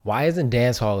Why isn't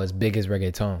dancehall as big as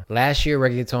reggaeton? Last year,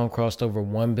 reggaeton crossed over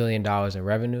 $1 billion in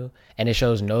revenue, and it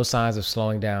shows no signs of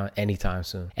slowing down anytime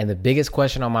soon. And the biggest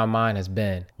question on my mind has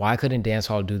been, why couldn't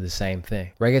dancehall do the same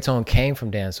thing? Reggaeton came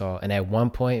from dancehall, and at one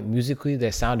point, musically,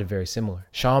 they sounded very similar.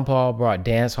 Sean Paul brought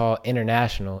dancehall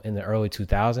international in the early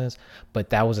 2000s, but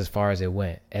that was as far as it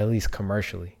went, at least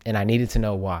commercially. And I needed to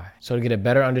know why. So to get a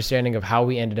better understanding of how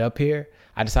we ended up here,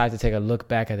 I decided to take a look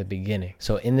back at the beginning.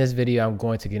 So in this video, I'm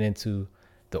going to get into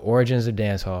the origins of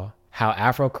dancehall, how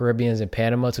Afro-Caribbeans in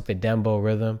Panama took the dembow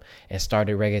rhythm and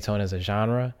started reggaeton as a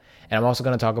genre, and I'm also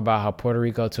going to talk about how Puerto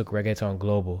Rico took reggaeton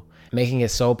global, making it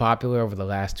so popular over the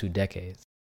last 2 decades.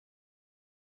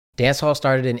 Dancehall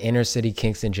started in inner city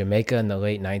Kingston, Jamaica in the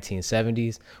late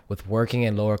 1970s with working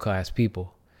and lower class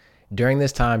people. During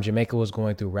this time, Jamaica was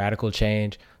going through radical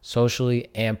change socially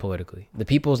and politically. The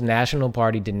People's National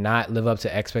Party did not live up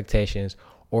to expectations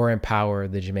or empower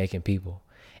the Jamaican people.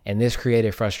 And this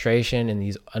created frustration in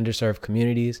these underserved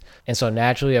communities. And so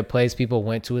naturally, a place people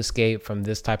went to escape from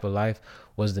this type of life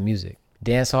was the music.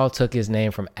 Dancehall took its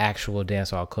name from actual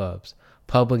dancehall clubs,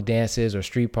 public dances or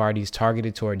street parties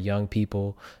targeted toward young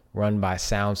people run by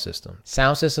sound systems.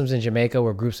 Sound systems in Jamaica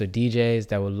were groups of DJs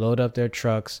that would load up their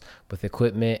trucks with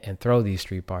equipment and throw these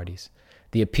street parties.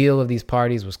 The appeal of these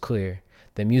parties was clear.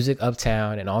 The music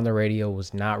uptown and on the radio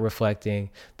was not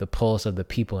reflecting the pulse of the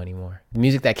people anymore. The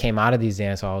music that came out of these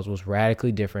dance halls was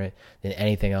radically different than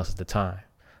anything else at the time.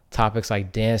 Topics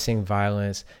like dancing,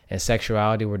 violence, and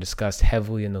sexuality were discussed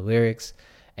heavily in the lyrics,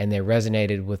 and they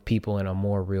resonated with people in a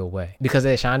more real way because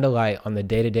they shined a light on the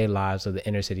day-to-day lives of the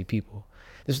inner city people.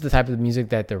 This was the type of music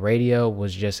that the radio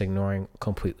was just ignoring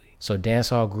completely. So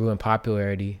dancehall grew in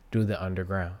popularity through the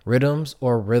underground. Rhythms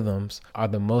or rhythms are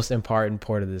the most important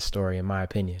part of this story, in my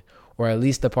opinion, or at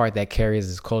least the part that carries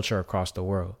this culture across the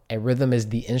world. A rhythm is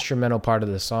the instrumental part of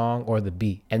the song or the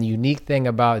beat. And the unique thing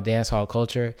about dancehall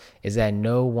culture is that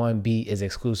no one beat is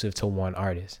exclusive to one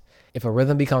artist. If a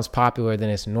rhythm becomes popular, then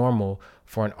it's normal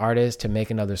for an artist to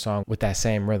make another song with that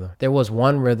same rhythm. There was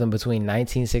one rhythm between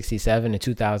 1967 and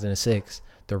 2006,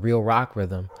 the real rock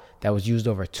rhythm, that was used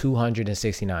over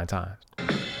 269 times.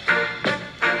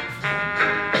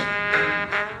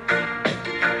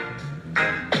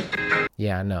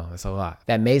 Yeah, I know, it's a lot.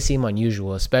 That may seem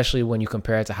unusual, especially when you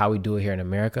compare it to how we do it here in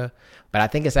America, but I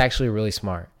think it's actually really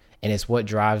smart, and it's what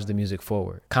drives the music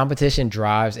forward. Competition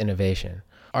drives innovation.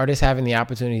 Artists having the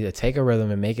opportunity to take a rhythm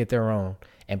and make it their own,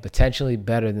 and potentially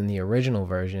better than the original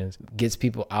versions, gets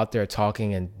people out there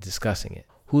talking and discussing it.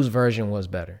 Whose version was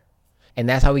better? And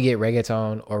that's how we get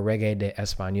reggaeton or reggae de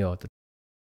español.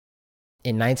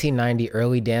 In 1990,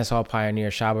 early dancehall pioneer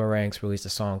Shabba Ranks released a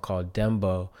song called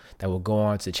Dembow that would go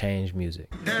on to change music.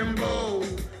 Dembow,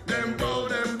 dembow,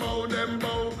 dembow, dembow.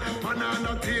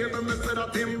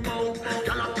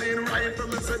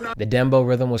 The dembow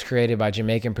rhythm was created by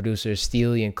Jamaican producers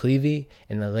Steely and Clevie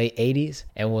in the late 80s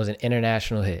and was an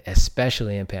international hit,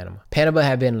 especially in Panama. Panama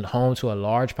had been home to a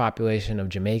large population of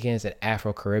Jamaicans and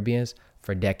Afro-Caribbeans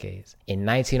for decades. In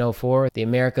 1904, the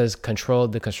Americas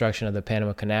controlled the construction of the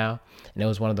Panama Canal, and it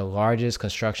was one of the largest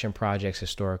construction projects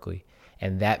historically,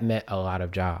 and that meant a lot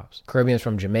of jobs. Caribbeans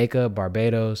from Jamaica,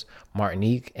 Barbados,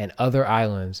 Martinique, and other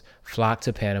islands flocked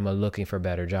to Panama looking for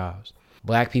better jobs.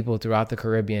 Black people throughout the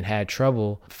Caribbean had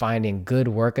trouble finding good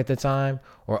work at the time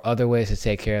or other ways to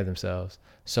take care of themselves.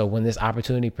 So when this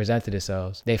opportunity presented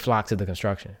itself, they flocked to the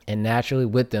construction. And naturally,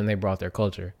 with them, they brought their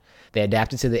culture. They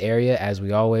adapted to the area, as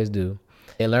we always do.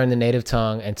 They learned the native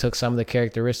tongue and took some of the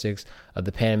characteristics of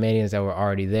the Panamanians that were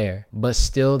already there, but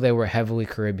still they were heavily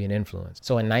Caribbean influenced.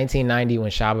 So in 1990,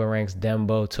 when Shabba Ranks'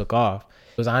 Dembow took off,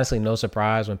 it was honestly no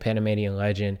surprise when Panamanian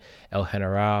legend El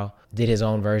General did his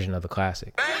own version of the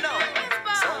classic.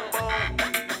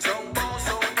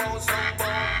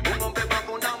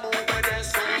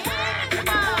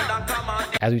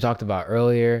 As we talked about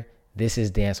earlier, this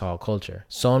is dancehall culture.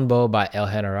 Sonbo by El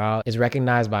General is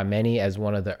recognized by many as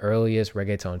one of the earliest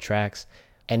reggaeton tracks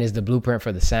and is the blueprint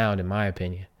for the sound, in my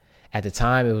opinion. At the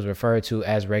time, it was referred to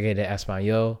as reggae de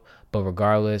español, but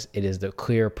regardless, it is the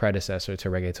clear predecessor to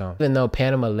reggaeton. Even though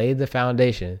Panama laid the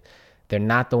foundation, they're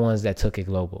not the ones that took it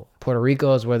global. Puerto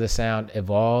Rico is where the sound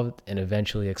evolved and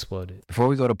eventually exploded. Before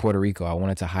we go to Puerto Rico, I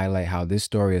wanted to highlight how this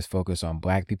story is focused on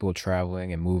Black people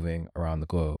traveling and moving around the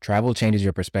globe. Travel changes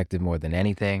your perspective more than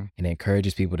anything and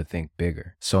encourages people to think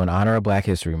bigger. So in honor of Black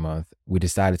History Month, we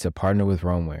decided to partner with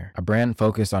Romeware, a brand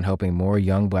focused on helping more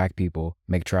young Black people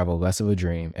make travel less of a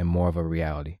dream and more of a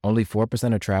reality. Only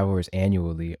 4% of travelers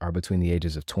annually are between the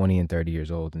ages of 20 and 30 years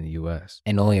old in the US,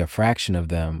 and only a fraction of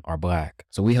them are Black.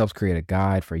 So we helped create a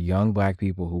guide for young Black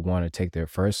people who want to take their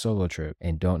first solo trip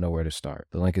and don't know where to start.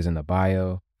 The link is in the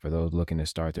bio. for those looking to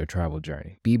start their travel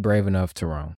journey. Be brave enough to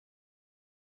roam.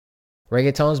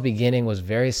 Reggaeton's beginning was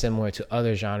very similar to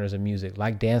other genres of music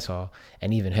like dancehall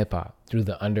and even hip-hop through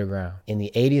the underground. In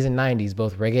the 80s and 90s,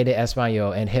 both reggae de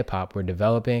español and hip-hop were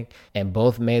developing, and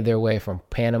both made their way from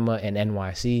Panama and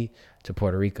NYC to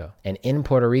Puerto Rico. And in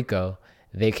Puerto Rico,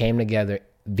 they came together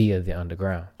via the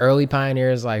underground. Early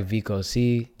pioneers like Vico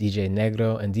C, DJ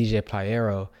Negro, and DJ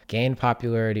Playero gained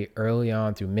popularity early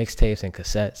on through mixtapes and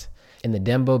cassettes, and the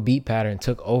dembow beat pattern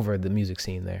took over the music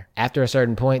scene there. After a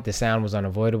certain point, the sound was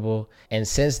unavoidable, and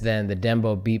since then, the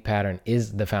dembow beat pattern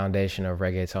is the foundation of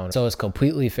reggaeton. So it's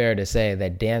completely fair to say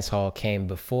that dancehall came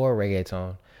before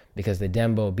reggaeton because the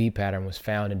dembow beat pattern was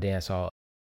found in dancehall.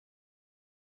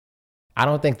 I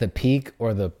don't think the peak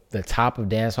or the top of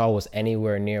dancehall was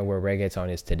anywhere near where reggaeton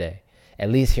is today,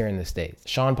 at least here in the States.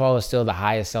 Sean Paul is still the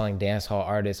highest selling dancehall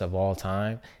artist of all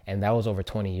time, and that was over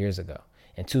 20 years ago.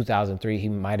 In 2003, he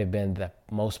might have been the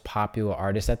most popular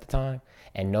artist at the time,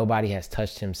 and nobody has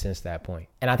touched him since that point.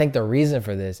 And I think the reason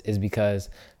for this is because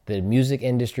the music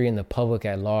industry and the public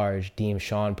at large deem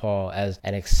Sean Paul as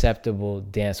an acceptable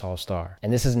dancehall star.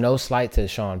 And this is no slight to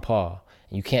Sean Paul.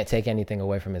 You can't take anything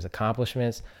away from his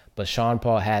accomplishments, but Sean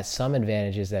Paul has some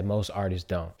advantages that most artists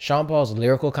don't. Sean Paul's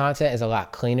lyrical content is a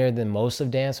lot cleaner than most of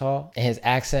dancehall, and his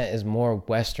accent is more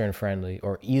Western friendly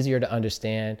or easier to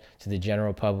understand to the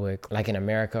general public, like in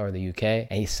America or the UK,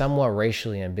 and he's somewhat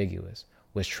racially ambiguous,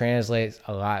 which translates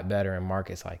a lot better in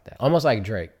markets like that. Almost like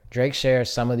Drake. Drake shares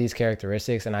some of these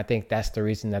characteristics, and I think that's the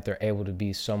reason that they're able to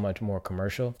be so much more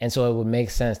commercial. And so it would make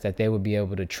sense that they would be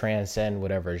able to transcend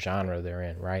whatever genre they're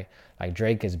in, right? Like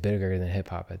Drake is bigger than hip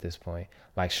hop at this point.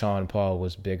 Like Sean Paul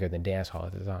was bigger than dancehall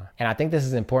at the time. And I think this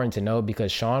is important to note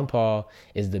because Sean Paul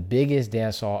is the biggest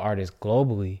dancehall artist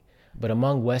globally, but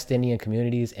among West Indian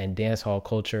communities and dancehall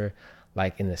culture,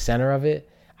 like in the center of it,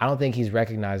 I don't think he's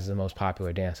recognized as the most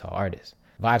popular dancehall artist.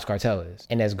 Vybz Kartel is.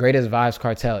 And as great as Vybz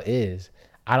Kartel is,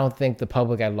 I don't think the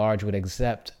public at large would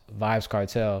accept Vybz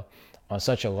Kartel on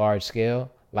such a large scale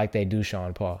like they do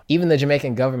Sean Paul. Even the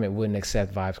Jamaican government wouldn't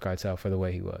accept Vybz Kartel for the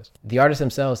way he was. The artists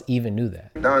themselves even knew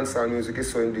that. Dancehall music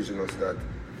is so indigenous that,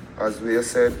 as we have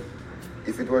said,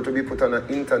 if it were to be put on an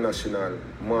international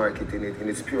market in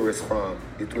its purest form,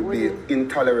 it would be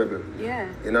intolerable. Yeah.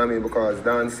 You know what I mean? Because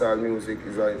dancehall music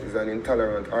is an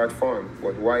intolerant art form.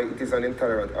 But why it is an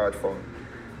intolerant art form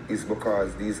is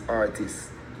because these artists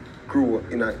grew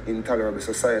in an intolerable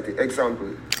society.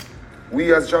 Example,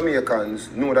 we as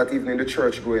Jamaicans know that even in the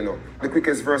church growing up, the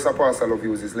quickest verse Apostle love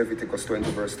use is Leviticus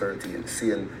 20 verse 13,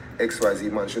 saying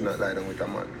XYZ man should not lie down with a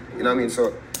man. You know what I mean?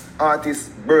 So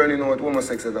artists burning out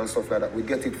homosexuals and stuff like that, we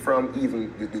get it from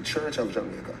even the church of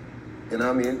Jamaica. You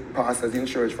know what I mean? Pastors in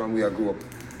church from where I grew up.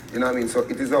 You know what I mean? So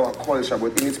it is our culture,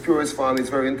 but in its purest form, it's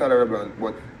very intolerable,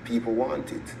 but people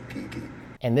want it, Kiki.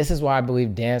 And this is why I believe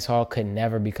dancehall could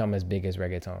never become as big as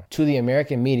reggaeton. To the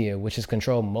American media, which has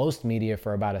controlled most media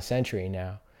for about a century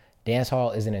now,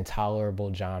 dancehall is an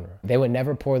intolerable genre. They would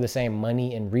never pour the same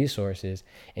money and resources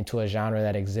into a genre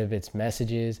that exhibits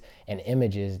messages and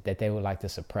images that they would like to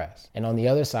suppress. And on the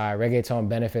other side, reggaeton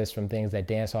benefits from things that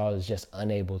dancehall is just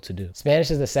unable to do.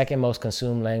 Spanish is the second most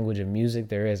consumed language of music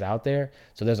there is out there,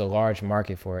 so there's a large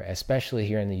market for it, especially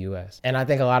here in the US. And I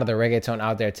think a lot of the reggaeton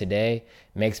out there today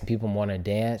makes people want to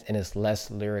dance and it's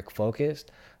less lyric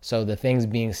focused. So the things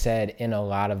being said in a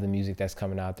lot of the music that's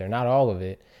coming out there, not all of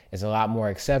it, is a lot more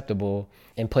acceptable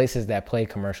in places that play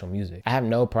commercial music. I have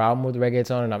no problem with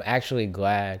reggaeton, and I'm actually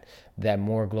glad that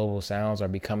more global sounds are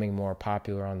becoming more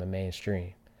popular on the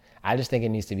mainstream. I just think it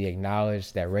needs to be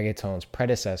acknowledged that reggaeton's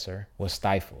predecessor was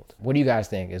stifled. What do you guys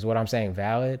think? Is what I'm saying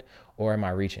valid, or am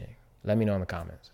I reaching? Let me know in the comments.